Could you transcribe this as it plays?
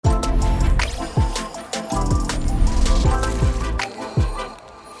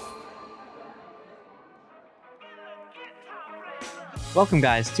Welcome,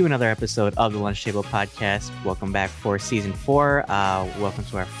 guys, to another episode of the Lunch Table Podcast. Welcome back for season 4. Welcome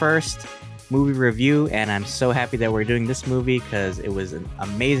to our first movie review, and I'm so happy that we're doing this movie because it was an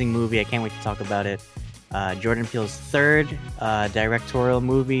amazing movie. I can't wait to talk about it. Jordan Peele's third directorial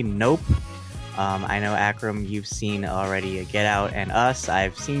movie, Nope. I know, Akram, you've seen already Get Out and Us.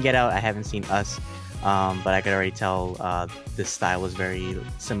 I've seen Get Out. I haven't seen Us, but I could already tell this style was very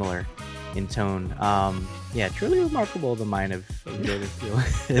similar in tone. Yeah, truly remarkable, the mind of Jordan Peele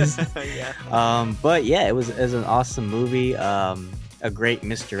is. Yeah. But yeah, it was an awesome movie. A great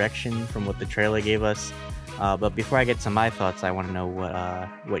misdirection from what the trailer gave us. But before I get to my thoughts, I want to know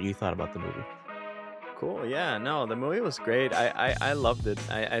what you thought about the movie. Cool. Yeah. No, the movie was great. I loved it.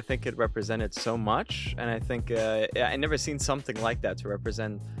 I think it represented so much, and I think I never seen something like that to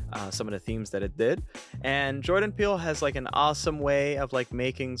represent some of the themes that it did. And Jordan Peele has like an awesome way of like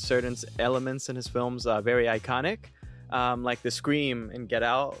making certain elements in his films very iconic. Like the scream in Get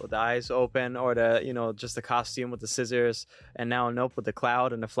Out with the eyes open, or just the costume with the scissors, and now Nope with the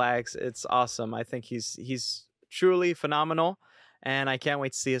cloud and the flags. It's awesome. I think he's truly phenomenal, and I can't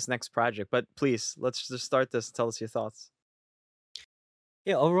wait to see his next project. But please, let's just start this and tell us your thoughts.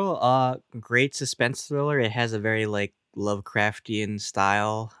 Yeah, overall, great suspense thriller. It has a very like Lovecraftian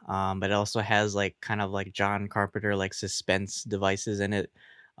style, but it also has like kind of like John Carpenter like suspense devices in it.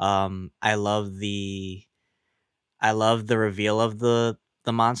 I love the reveal of the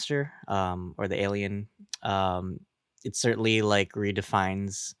monster, or the alien. Um, it certainly like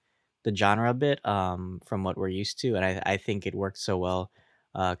redefines the genre a bit, from what we're used to, and I think it works so well,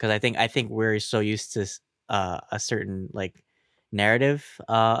 because I think we're so used to a certain like narrative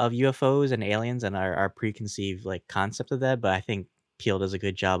of UFOs and aliens and our preconceived like concept of that, but I think Peel does a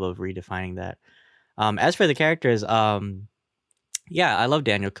good job of redefining that. As for the characters, yeah, I love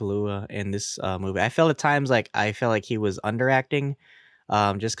Daniel Kaluuya in this movie. I felt like he was underacting,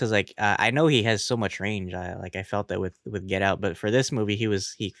 just because like I know he has so much range. I felt that with Get Out, but for this movie,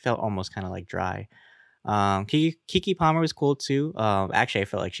 he felt almost kind of like dry. Kiki Palmer was cool too. Actually, I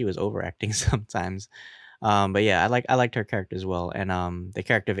felt like she was overacting sometimes. But yeah, I liked her character as well, and the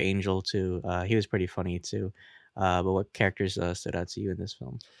character of Angel too. He was pretty funny too. But what characters stood out to you in this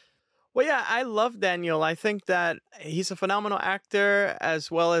film? Well, yeah, I love Daniel. I think that he's a phenomenal actor as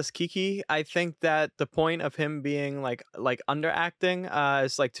well as Kiki. I think that the point of him being like underacting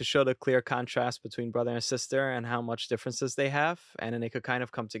is like to show the clear contrast between brother and sister and how much differences they have, and then they could kind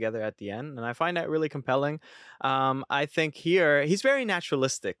of come together at the end. And I find that really compelling. I think here he's very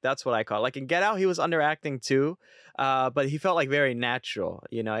naturalistic. That's what I call it. Like in Get Out, he was underacting too, but he felt like very natural.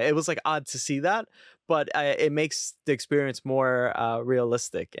 It was like odd to see that, but it makes the experience more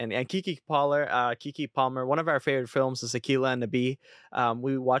realistic. And Kiki Palmer, one of our favorite films is Aquila and the Bee.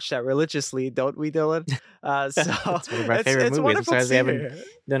 We watch that religiously, don't we, Dylan? So It's one of my favorite it's movies. I'm wonderful to surprised we see haven't her.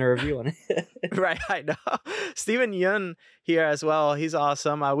 done a review on it. Right, I know. Stephen Yun here as well. He's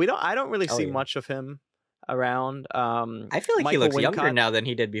awesome. I don't really Oh see yeah. much of him around. I feel like he Michael looks younger Wincott, now than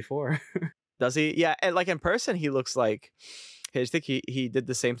he did before. does he? Yeah, and like in person, he looks like. I think he did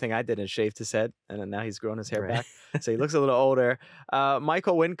the same thing I did and shaved his head, and then now he's grown his hair Right. back, so he looks a little older.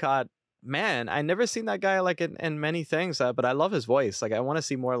 Michael Wincott, man, I never seen that guy like in many things, but I love his voice. Like I want to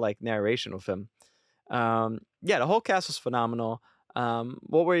see more like narration of him. Yeah, the whole cast was phenomenal.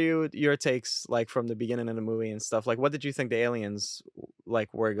 What were your takes like from the beginning of the movie and stuff? Like, what did you think the aliens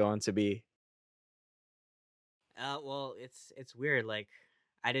like were going to be? Well, it's weird. Like,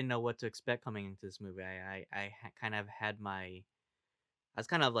 I didn't know what to expect coming into this movie. Kind of had I was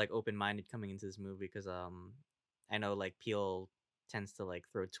kind of like open minded coming into this movie because I know like Peel tends to like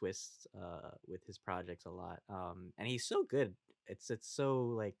throw twists with his projects a lot. And he's so good. It's so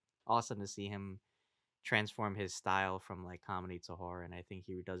like awesome to see him transform his style from like comedy to horror, and I think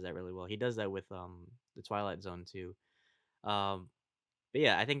he does that really well. He does that with the Twilight Zone too. Um, but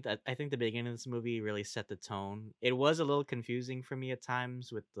yeah, I think the beginning of this movie really set the tone. It was a little confusing for me at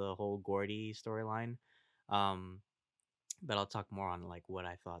times with the whole Gordy storyline. Um, but I'll talk more on like what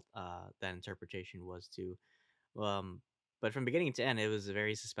I thought that interpretation was too. Um, but from beginning to end, it was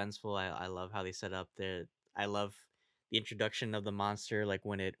very suspenseful. I love how they set up the. I love the introduction of the monster. Like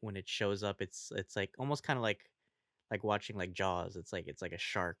when it shows up, it's like almost kind of like watching like Jaws. It's like a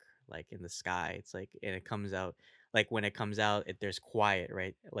shark like in the sky. It's like, and it comes out, like when it comes out, there's quiet,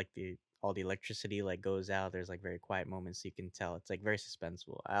 right? Like the all the electricity like goes out. There's like very quiet moments, so you can tell it's like very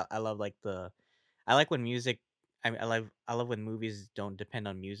suspenseful. I love like I like when music. I love when movies don't depend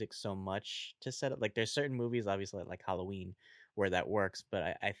on music so much to set up. Like there's certain movies, obviously like Halloween, where that works.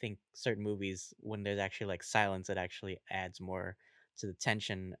 But I think certain movies, when there's actually like silence, it actually adds more to the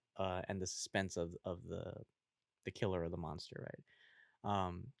tension and the suspense of the killer or the monster, right?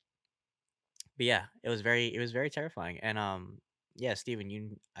 Um, but yeah, it was very terrifying. And yeah, Steven,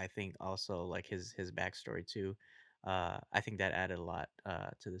 you I think also like his backstory too. I think that added a lot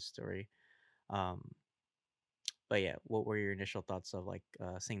to the story. Um, but yeah, what were your initial thoughts of like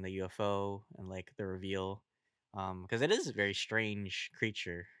seeing the UFO and like the reveal? Because it is a very strange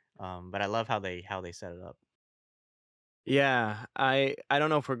creature. But I love how they set it up. Yeah, I don't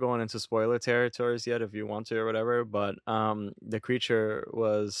know if we're going into spoiler territories yet, if you want to or whatever, but the creature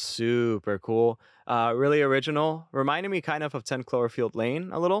was super cool, really original, reminded me kind of 10 Cloverfield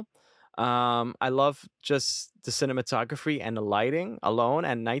Lane a little. I love just the cinematography and the lighting alone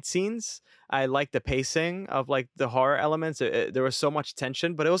and night scenes. I like the pacing of like the horror elements. There was so much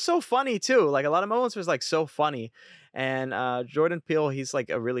tension, but it was so funny too. Like a lot of moments was like so funny, and Jordan Peele, he's like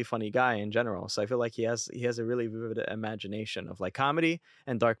a really funny guy in general. So I feel like he has a really vivid imagination of like comedy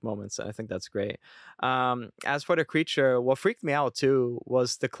and dark moments, and I think that's great. As for the creature, what freaked me out too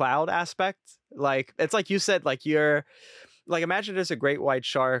was the cloud aspect. Like it's like you said, like you're like imagine there's a great white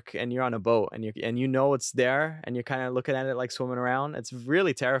shark and you're on a boat and you know it's there and you're kind of looking at it like swimming around. It's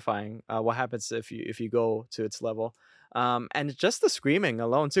really terrifying. What happens if you go to its level? And just the screaming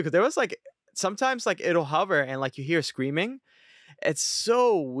alone too, because there was like sometimes like it'll hover and like you hear screaming. It's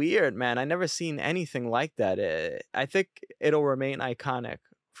so weird, man. I never seen anything like that. I think it'll remain iconic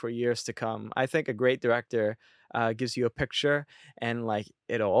for years to come. I think a great director gives you a picture, and like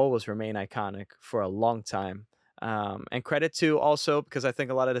it'll always remain iconic for a long time. And credit to also, because I think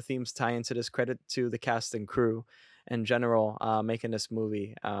a lot of the themes tie into this, credit to the cast and crew in general making this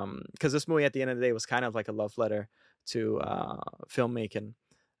movie. Because this movie at the end of the day was kind of like a love letter to filmmaking.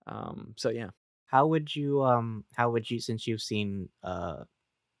 So yeah. How would you, since you've seen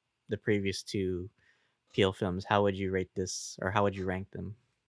the previous two Peel films, how would you rate this, or how would you rank them?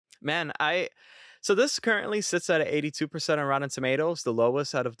 Man, I so this currently sits at 82% on Rotten Tomatoes, the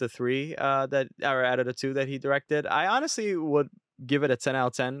lowest out of the three that or out of the two that he directed. I honestly would give it a 10 out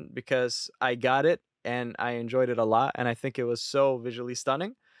of 10 because I got it and I enjoyed it a lot and I think it was so visually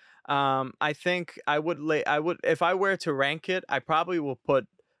stunning. I think I would if I were to rank it, I probably will put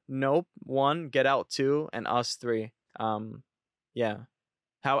Nope 1, Get Out 2 and Us 3. Yeah.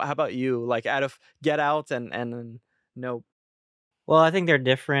 How about you? Like out of Get Out and Nope. Well, I think they're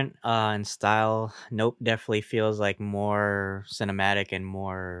different in style. Nope definitely feels like more cinematic and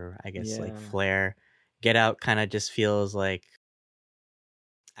more, I guess, like Yeah. flair. Get Out kind of just feels like,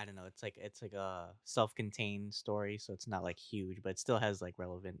 I don't know. It's like a self-contained story, so it's not like huge, but it still has like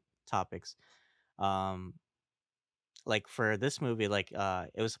relevant topics. Um, like for this movie, like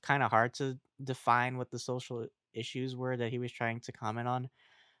it was kind of hard to define what the social issues were that he was trying to comment on.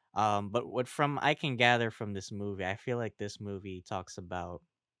 But what from I can gather from this movie, I feel like this movie talks about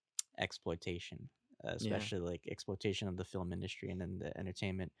exploitation, Yeah. especially like exploitation of the film industry and then the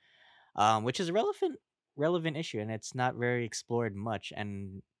entertainment, which is a relevant issue, and it's not very explored much.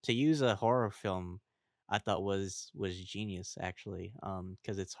 And to use a horror film, I thought was genius actually,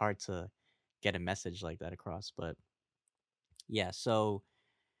 because it's hard to get a message like that across. But yeah, so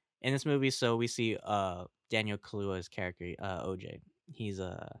in this movie, so we see Daniel Kaluuya's character, OJ. He's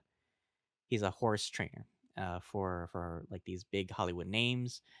a he's a horse trainer for like these big Hollywood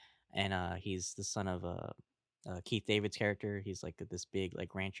names, and he's the son of Keith David's character. He's like this big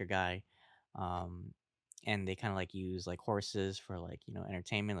like rancher guy, um, and they kind of like use like horses for like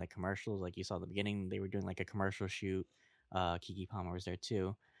entertainment, like commercials. Like you saw at the beginning, they were doing like a commercial shoot. Kiki Palmer was there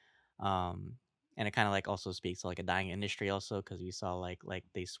too, um, and it kind of like also speaks to like a dying industry also because we saw like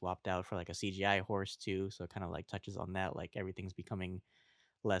they swapped out for like a CGI horse too, so it kind of like touches on that. Like everything's becoming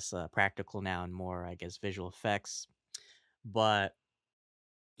less practical now and more, I guess, visual effects. But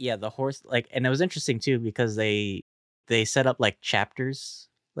yeah, the horse like, and it was interesting too because they set up like chapters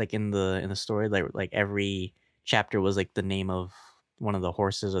like in the story, like every chapter was like the name of one of the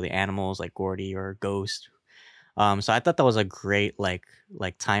horses or the animals, like Gordy or Ghost. So I thought that was a great like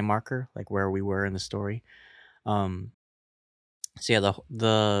time marker, like where we were in the story. Um, so yeah,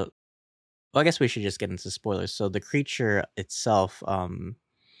 the well, I guess we should just get into spoilers. So the creature itself,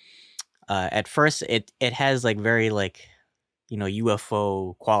 at first it has like very like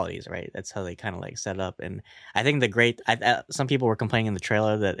UFO qualities, right? That's how they kind of like set up. And I think some people were complaining in the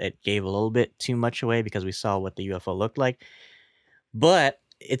trailer that it gave a little bit too much away because we saw what the UFO looked like. But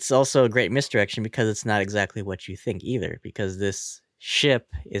it's also a great misdirection because it's not exactly what you think either, because this ship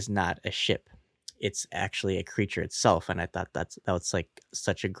is not a ship. It's actually a creature itself. And I thought that was like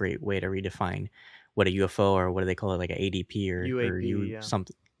such a great way to redefine what a UFO, or what do they call it, like a ADP or UAP, U yeah.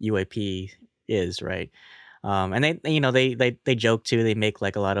 something UAP is, right? And they joke too. They make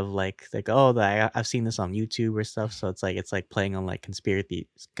like a lot of like oh I've seen this on YouTube or stuff. So it's like playing on like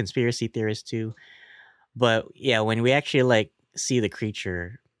conspiracy theorists too. But yeah, when we actually like see the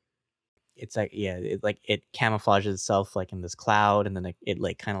creature, it's like yeah, it camouflages itself like in this cloud, and then it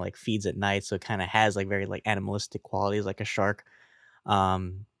like kind of like feeds at night, so it kind of has like very like animalistic qualities like a shark.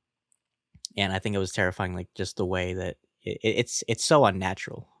 Um, and I think it was terrifying, like just the way that it's so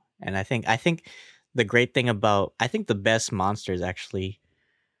unnatural. And I think the great thing about I think the best monsters actually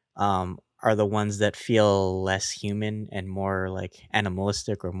are the ones that feel less human and more like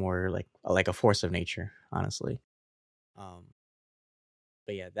animalistic or more like a force of nature, honestly. Um,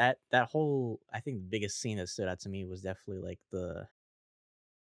 but yeah, that whole I think the biggest scene that stood out to me was definitely like the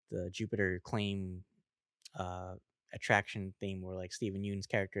Jupiter claim uh attraction theme where like Stephen Yoon's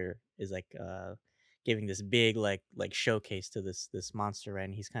character is like giving this big like showcase to this monster, right?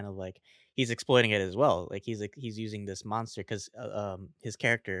 And he's kind of like he's exploiting it as well. Like he's using this monster because his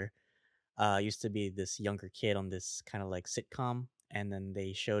character used to be this younger kid on this kind of like sitcom, and then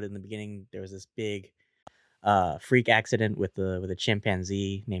they showed in the beginning there was this big freak accident with a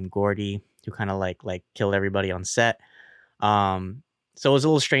chimpanzee named Gordy who kind of like killed everybody on set. Um, so it was a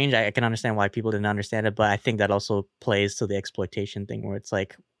little strange. I can understand why people didn't understand it, but I think that also plays to the exploitation thing where it's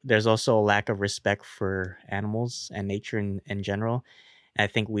like there's also a lack of respect for animals and nature in general. And I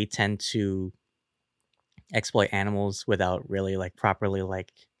think we tend to exploit animals without really like properly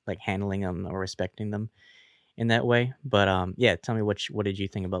like handling them or respecting them in that way. But yeah, tell me what did you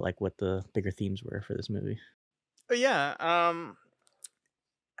think about like what the bigger themes were for this movie? But yeah, I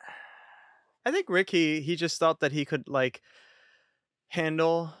think Ricky he just thought that he could like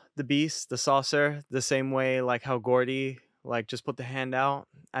handle the beast, the saucer, the same way like how Gordy like just put the hand out.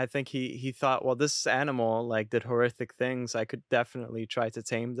 I think he thought, well, this animal like did horrific things. I could definitely try to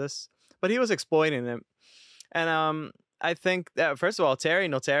tame this, but he was exploiting it. And I think that first of all, Terry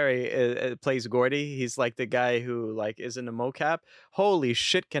Notary plays Gordy. He's like the guy who like is in the mocap. Holy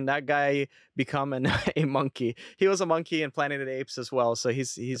shit, can that guy become a monkey? He was a monkey in Planet of the Apes as well, so That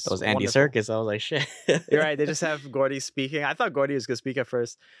he's was Andy wonderful. Serkis. I was like, shit. You're right. They just have Gordy speaking. I thought Gordy was gonna speak at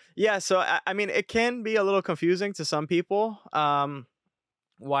first. Yeah, so I mean, it can be a little confusing to some people.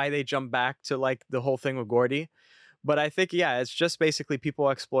 Why they jump back to like the whole thing with Gordy, but I think yeah, it's just basically people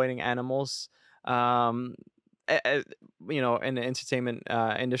exploiting animals. Um, in the entertainment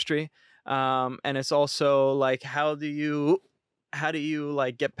industry, and it's also like how do you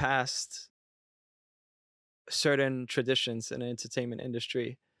like get past certain traditions in the entertainment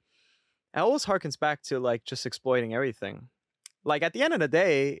industry? It always harkens back to like just exploiting everything. Like at the end of the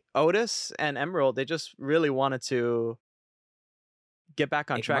day, Otis and Emerald, they just really wanted to get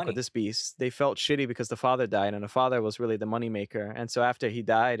back on Make track with money. this beast. They felt shitty because the father died, and the father was really the moneymaker. And so after he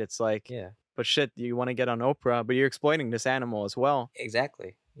died, it's like, Yeah, but shit, you want to get on Oprah, but you're exploiting this animal as well.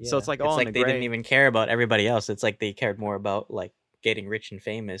 exactly. So Yeah, it's like it's all in the like they didn't gray. even care about everybody else. It's like they cared more about like getting rich and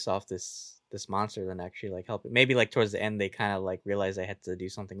famous off this monster than actually like helping. Maybe like towards the end they kind of like realized they had to do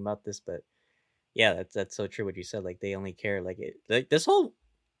something about this, but yeah, that's so true what you said. Like they only care like it like this whole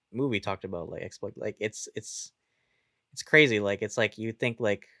movie talked about like exploit like it's crazy. Like it's like you think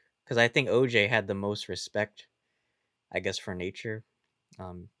like because I think OJ had the most respect, I guess, for nature,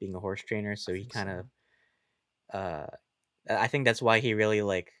 being a horse trainer. I So he think kind of so. uh I think that's why he really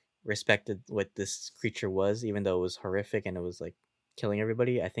like respected what this creature was, even though it was horrific and it was like killing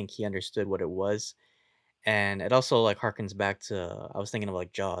everybody. I think he understood what it was, and it also like harkens back to I was thinking of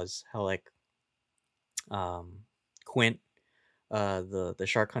like Jaws, how like um Quint, the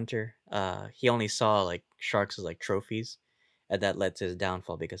shark hunter, he only saw like sharks as like trophies, and that led to his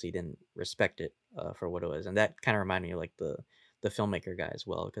downfall because he didn't respect it for what it was, and that kind of reminded me of like the filmmaker guy as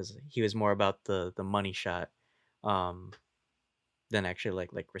well, because he was more about the money shot, um than actually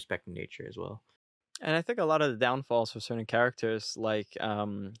like respecting nature as well. And I think a lot of the downfalls for certain characters, like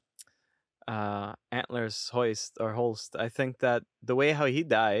Antlers Hoist or Holst, I think that the way how he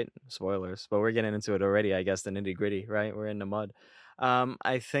died, spoilers, but we're getting into it already, I guess, the nitty gritty, right? We're in the mud.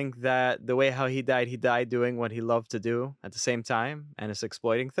 I think that the way how he died doing what he loved to do at the same time and is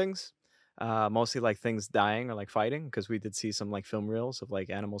exploiting things. Mostly like things dying or like fighting, because we did see some like film reels of like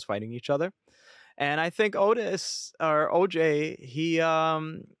animals fighting each other. And I think Otis or OJ, he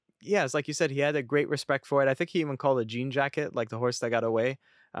yeah, it's like you said, he had a great respect for it. I think he even called it Jean Jacket, like the horse that got away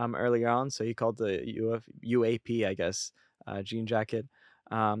earlier on. So he called the UAP, I guess, Jean Jacket.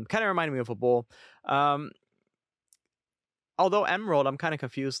 Kind of reminded me of a bull. Um, Although Emerald, I'm kind of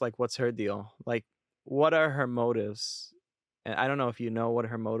confused. Like, what's her deal? Like, what are her motives? And I don't know if you know what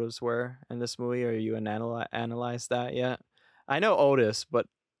her motives were in this movie, or you analyzed that yet. I know Otis, but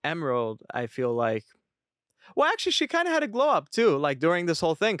Emerald, I feel like Well, actually, she kind of had a glow up too, like during this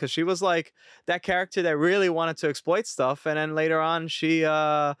whole thing, because she was like that character that really wanted to exploit stuff, and then later on, she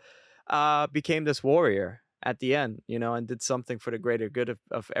became this warrior at the end, and did something for the greater good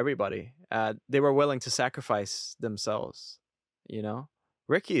of everybody. They were willing to sacrifice themselves, you know.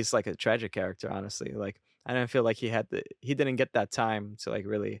 Ricky is like a tragic character, honestly. Like I don't feel like he didn't get that time to like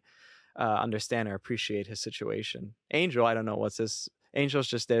really understand or appreciate his situation. Angel, I don't know what's his. Angel's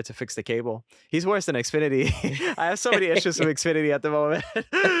just there to fix the cable. He's worse than Xfinity. I have so many issues with Xfinity at the moment.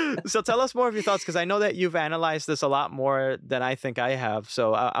 So tell us more of your thoughts, because I know that you've analyzed this a lot more than I think I have.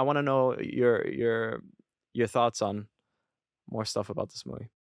 So I want to know your thoughts on more stuff about this movie.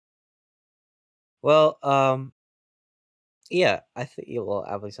 Well, yeah, I think well,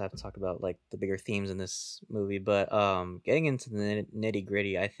 obviously I have to talk about like the bigger themes in this movie, but getting into the nitty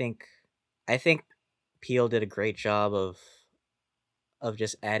gritty, I think Peel did a great job of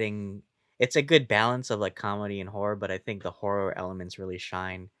just adding. It's a good balance of like comedy and horror, but I think the horror elements really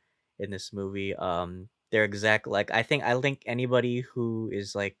shine in this movie. They're exact like I think anybody who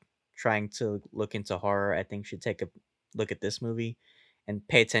is like trying to look into horror, I think should take a look at this movie and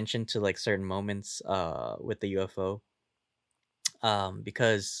pay attention to like certain moments with the UFO,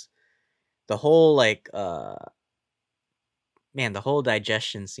 because the whole like man, the whole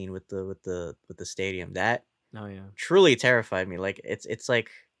digestion scene with the stadium, that Oh yeah. truly terrified me. Like it's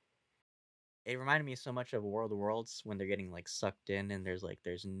like it reminded me so much of World of Worlds when they're getting like sucked in and there's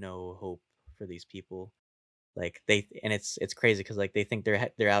no hope for these people. Like and it's crazy because like they think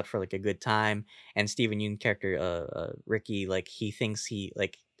they're out for like a good time, and Steven Yeun character Ricky, like he thinks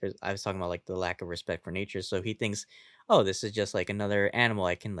I was talking about like the lack of respect for nature, so he thinks, oh, this is just like another animal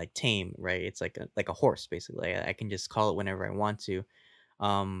I can like tame, right? It's like a horse basically. I can just call it whenever I want to.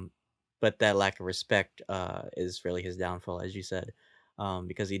 um but that lack of respect is really his downfall, as you said,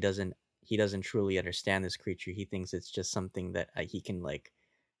 because he doesn't truly understand this creature. He thinks it's just something that he can like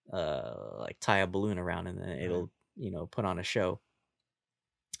tie a balloon around and then Right. it'll put on a show.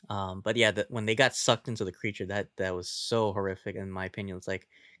 But yeah, when they got sucked into the creature, that was so horrific in my opinion. It's like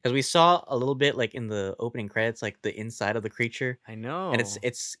because we saw a little bit like in the opening credits, like the inside of the creature, I and it's know.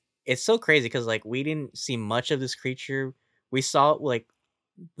 it's it's so crazy because like we didn't see much of this creature. We saw like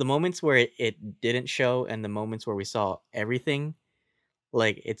the moments where it didn't show and the moments where we saw everything.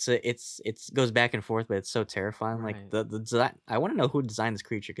 Like it's goes back and forth, but it's so terrifying. Like Right. the design, I want to know who designed this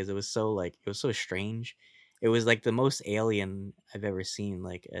creature because it was so strange. It was like the most alien I've ever seen,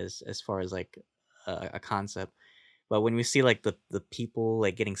 like as far as like a concept. But when we see like the people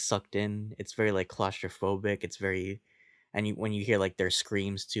like getting sucked in, it's very like claustrophobic. It's very, and when you hear like their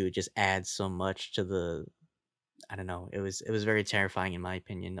screams too, it just adds so much to the. I don't know. It was very terrifying in my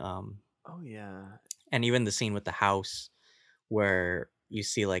opinion. Oh yeah. And even the scene with the house where you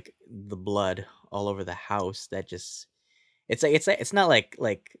see like the blood all over the house, that just it's not like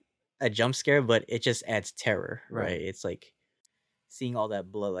a jump scare, but it just adds terror, right? Right. It's like seeing all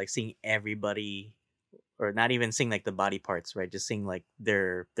that blood, like seeing everybody, or not even seeing like the body parts, right? Just seeing like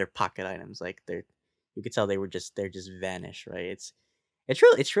their pocket items, like you could tell they're just vanished, right? It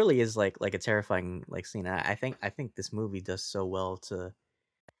truly is like a terrifying like scene. I think this movie does so well to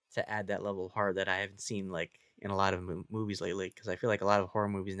add that level of horror that I haven't seen like in a lot of movies lately. Because I feel like a lot of horror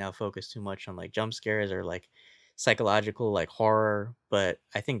movies now focus too much on like jump scares or like psychological like horror. But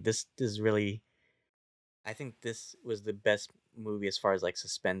I think this was the best movie as far as like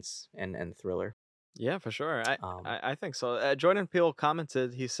suspense and thriller. Yeah, for sure. Um, I think so. Jordan Peele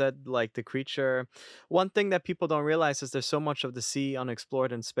commented. He said like the creature. One thing that people don't realize is there's so much of the sea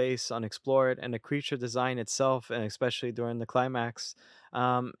unexplored and space unexplored, and the creature design itself, and especially during the climax,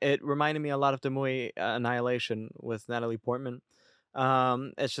 it reminded me a lot of the movie Annihilation with Natalie Portman.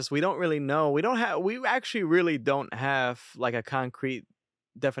 It's just we don't really know. We actually really don't have like a concrete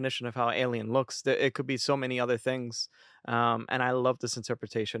definition of how Alien looks. It could be so many other things. And I love this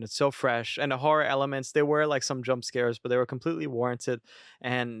interpretation. It's so fresh. And the horror elements, there were like some jump scares, but they were completely warranted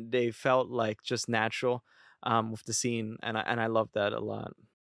and they felt like just natural with the scene. And I love that a lot.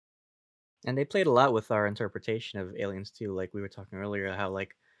 and they played a lot with our interpretation of aliens too. Like we were talking earlier, how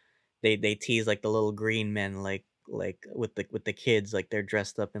like they tease like the little green men, like with the kids, like they're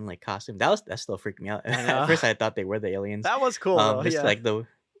dressed up in like costume. That still freaked me out. I At know. first, I thought they were the aliens. That was cool though. Just Yeah. like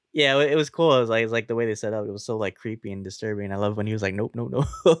yeah, it was cool. It was like the way they set up. It was so like creepy and disturbing. I love when he was like, nope, nope, no.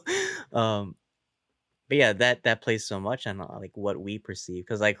 um, but yeah, that plays so much on like what we perceive,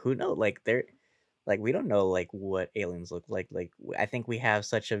 because like who know, like they're like we don't know like what aliens look like. Like I think we have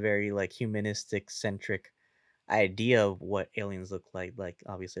such a very like humanistic centric idea of what aliens look like. Like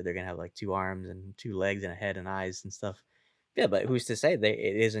obviously they're gonna have like two arms and two legs and a head and eyes and stuff. Yeah, but who's to say that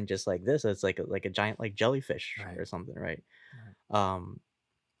it isn't just like this? It's like a giant like jellyfish Right. or something, right? Right. Um,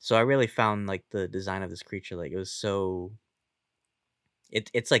 so I really found like the design of this creature like it was so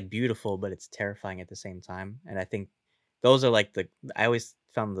it's like beautiful, but it's terrifying at the same time. And I think those are like the I always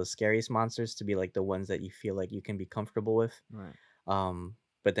found the scariest monsters to be like the ones that you feel like you can be comfortable with. Right.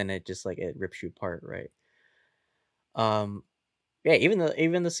 But then it just like it rips you apart, right? Um, yeah,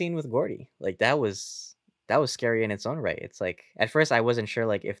 even the scene with Gordy, like that was scary in its own right. It's like at first I wasn't sure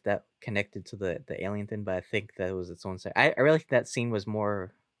like if that connected to the alien thing, but I think that was its own. I really think that scene was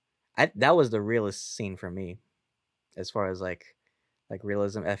more. That was the realest scene for me as far as like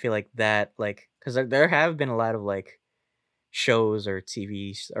realism. I feel like that like because there have been a lot of like shows or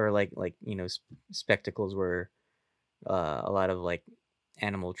TVs or like spectacles where a lot of like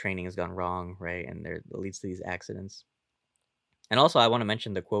animal training has gone wrong, right? And there it leads to these accidents. And also, I want to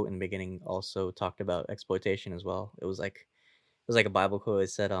mention the quote in the beginning also talked about exploitation as well. It was like a Bible quote. It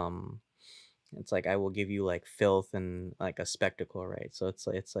said, it's like I will give you like filth and like a spectacle, right? So it's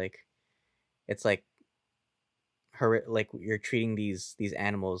like like you're treating these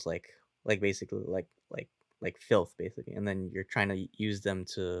animals like basically like filth basically, and then you're trying to use them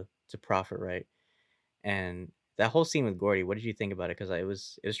to profit, right? And that whole scene with Gordy, what did you think about it? Because it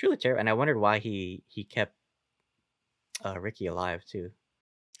was truly terrible, and I wondered why he kept Ricky alive too.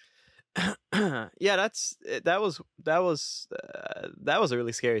 Yeah, that was a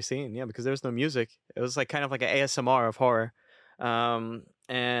really scary scene. Yeah, because there was no music. It was like kind of like an ASMR of horror.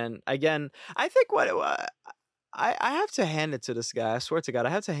 And again, I think I have to hand it to this guy. I swear to God, I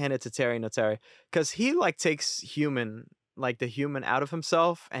have to hand it to Terry Notary because he like takes the human out of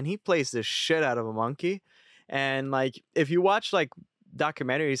himself, and he plays the shit out of a monkey. And like, if you watch like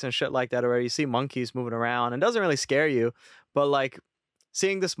documentaries and shit like that, already you see monkeys moving around, and it doesn't really scare you, but like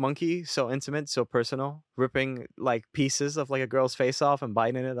seeing this monkey so intimate, so personal, ripping like pieces of like a girl's face off and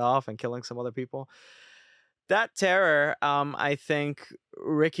biting it off and killing some other people, that terror, I think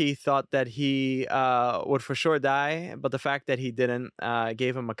Ricky thought that he would for sure die, but the fact that he didn't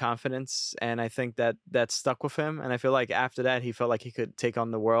gave him a confidence, and I think that that stuck with him. And I feel like after that, he felt like he could take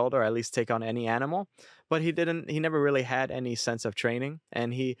on the world, or at least take on any animal. But he didn't. He never really had any sense of training,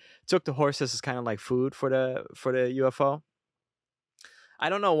 and he took the horses as kind of like food for the UFO. I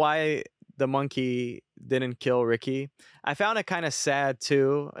don't know why the monkey didn't kill Ricky. I found it kind of sad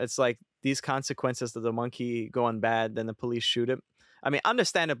too. It's like these consequences that the monkey going bad, then the police shoot him. I mean,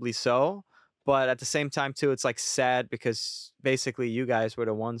 understandably so, but at the same time too, it's like sad because basically you guys were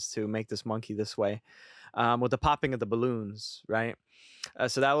the ones to make this monkey this way, with the popping of the balloons, right?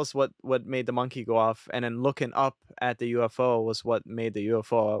 So that was what made the monkey go off, and then looking up at the UFO was what made the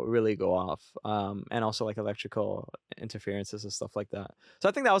UFO really go off, and also like electrical interferences and stuff like that. So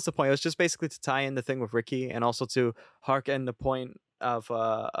I think that was the point. It was just basically to tie in the thing with Ricky, and also to hearken the point of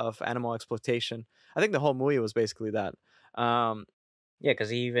animal exploitation. I think the whole movie was basically that. Um, Yeah,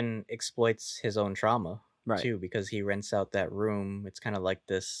 because he even exploits his own trauma right. too, because he rents out that room. It's kind of like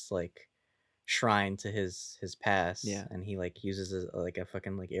this like shrine to his past, Yeah. and he like uses it like a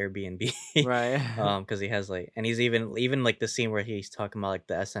fucking like Airbnb. Right. Because he has like, and he's even like the scene where he's talking about like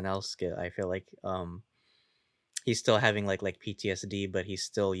the SNL skit. I feel like he's still having like PTSD, but he's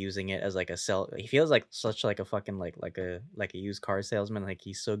still using it as like a sell. He feels like such like a fucking like a used car salesman. Like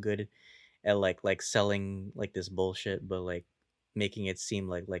he's so good at like selling like this bullshit, but like making it seem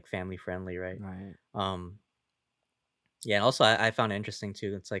like family friendly, right? Right. Um, yeah, and also I found it interesting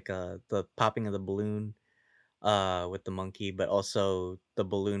too. It's like the popping of the balloon with the monkey, but also the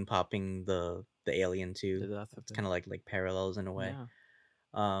balloon popping the alien The too. death of It's it. kind of like parallels in a way. Yeah.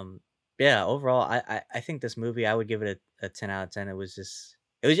 Um, yeah, overall, I think this movie I would give it a 10 out of 10. It was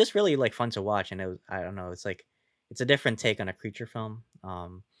just really like fun to watch, and it was I don't know, it's like it's a different take on a creature film.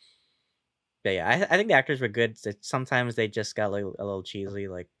 But yeah, I think the actors were good. Sometimes they just got like a little cheesy.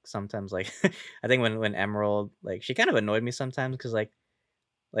 Like sometimes like I think when Emerald like she kind of annoyed me sometimes because like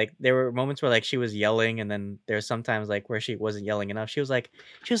there were moments where like she was yelling, and then there's sometimes like where she wasn't yelling enough. She was like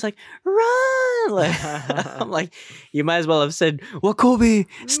run. Like, I'm like, you might as well have said Wakobi,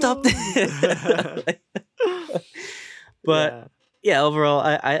 stop No. that. But Yeah. yeah, overall,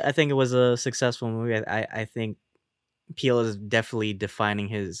 I think it was a successful movie. I think Peele is definitely defining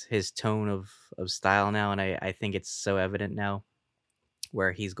his tone of style now, and I think it's so evident now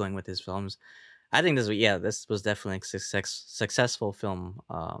where he's going with his films. I think this was definitely a successful film,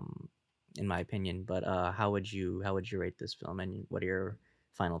 in my opinion. But how would you rate this film, and what are your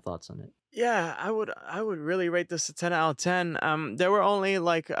final thoughts on it? Yeah, I would really rate this a 10 out of 10. There were only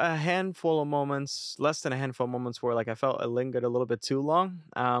like a handful of moments, less than a handful of moments where like I felt it lingered a little bit too long,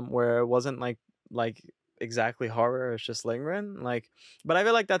 where it wasn't like exactly horror, it's just lingering. Like, but I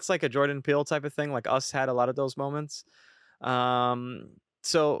feel like that's like a Jordan Peele type of thing. Like Us had a lot of those moments. um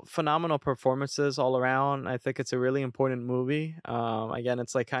so phenomenal performances all around. I think it's a really important movie. Again,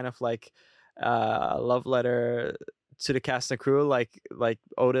 it's like kind of like a love letter to the cast and crew. Like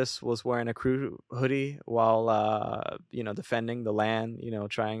Otis was wearing a crew hoodie while defending the land,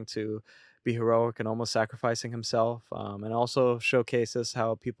 trying to be heroic and almost sacrificing himself. And also showcases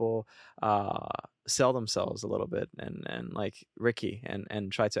how people sell themselves a little bit, and like Ricky,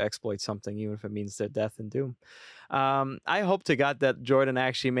 and try to exploit something even if it means their death and doom. I hope to God that Jordan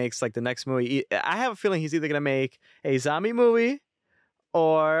actually makes like the next movie. I have a feeling he's either gonna make a zombie movie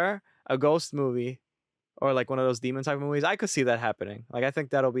or a ghost movie, or like one of those demon type of movies. I could see that happening. Like, I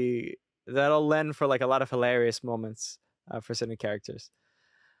think that'll lend for like a lot of hilarious moments for certain characters.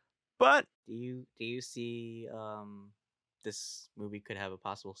 But Do you see this movie could have a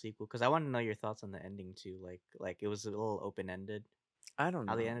possible sequel? Because I want to know your thoughts on the ending too. Like it was a little open ended I don't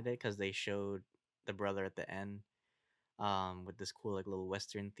how they know. ended it, because they showed the brother at the end with this cool like little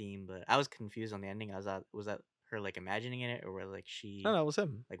western theme. But I was confused on the ending. Was that her like imagining it, or was like No, she that was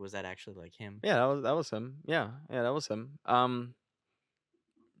him. like was that actually like him? Yeah, that was him. Yeah, that was him.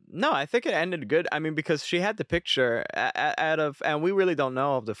 No, I think it ended good. I mean, because she had the picture out of, and we really don't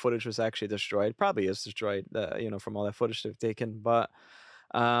know if the footage was actually destroyed. Probably is destroyed, from all that footage they've taken. But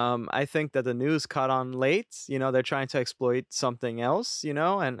I think that the news caught on late. They're trying to exploit something else,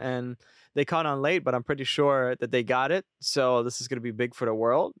 and they caught on late. But I'm pretty sure that they got it. So this is going to be big for the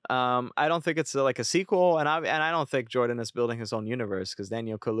world. I don't think it's like a sequel, and I don't think Jordan is building his own universe, because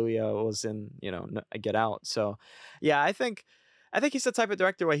Daniel Kaluuya was in Get Out. So yeah, I think he's the type of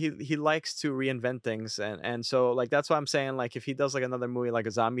director where he likes to reinvent things, and so like that's why I'm saying, like, if he does like another movie like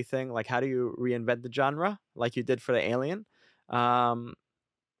a zombie thing, like how do you reinvent the genre like you did for the Alien, um,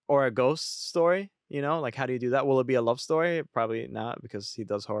 or a ghost story? Like how do you do that? Will it be a love story? Probably not, because he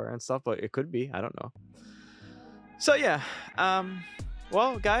does horror and stuff, but it could be. I don't know. So yeah,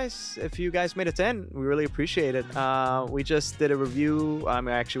 well, guys, if you guys made it to end, we really appreciate it. We just did a review.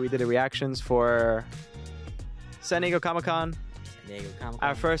 Actually, we did a reactions for San Diego Comic-Con.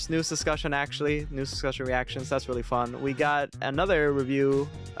 Our first news discussion reactions. That's really fun. We got another review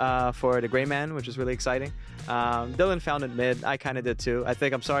for The Gray Man, which is really exciting. Dylan found it mid. I kind of did too.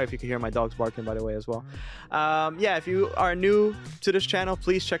 I'm sorry if you could hear my dogs barking, by the way, as well. Yeah, if you are new to this channel,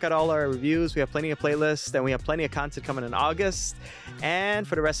 please check out all our reviews. We have plenty of playlists, and we have plenty of content coming in August and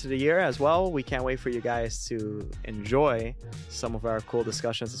for the rest of the year as well. We can't wait for you guys to enjoy some of our cool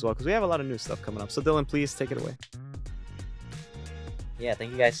discussions as well, because we have a lot of new stuff coming up. So Dylan, please take it away. Yeah,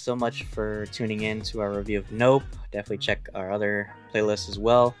 thank you guys so much for tuning in to our review of Nope. Definitely check our other playlists as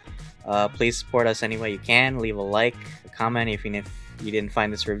well. Please support us any way you can. Leave a like, a comment, even if you didn't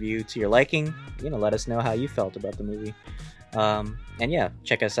find this review to your liking. Let us know how you felt about the movie. And yeah,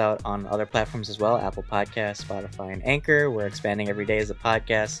 check us out on other platforms as well: Apple Podcasts, Spotify, and Anchor. We're expanding every day as a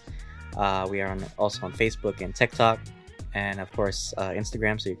podcast. We are also on Facebook and TikTok, and of course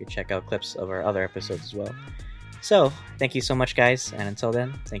Instagram, so you can check out clips of our other episodes as well. So, thank you so much, guys, and until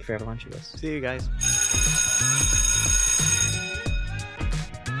then, thank you for everyone. See you guys.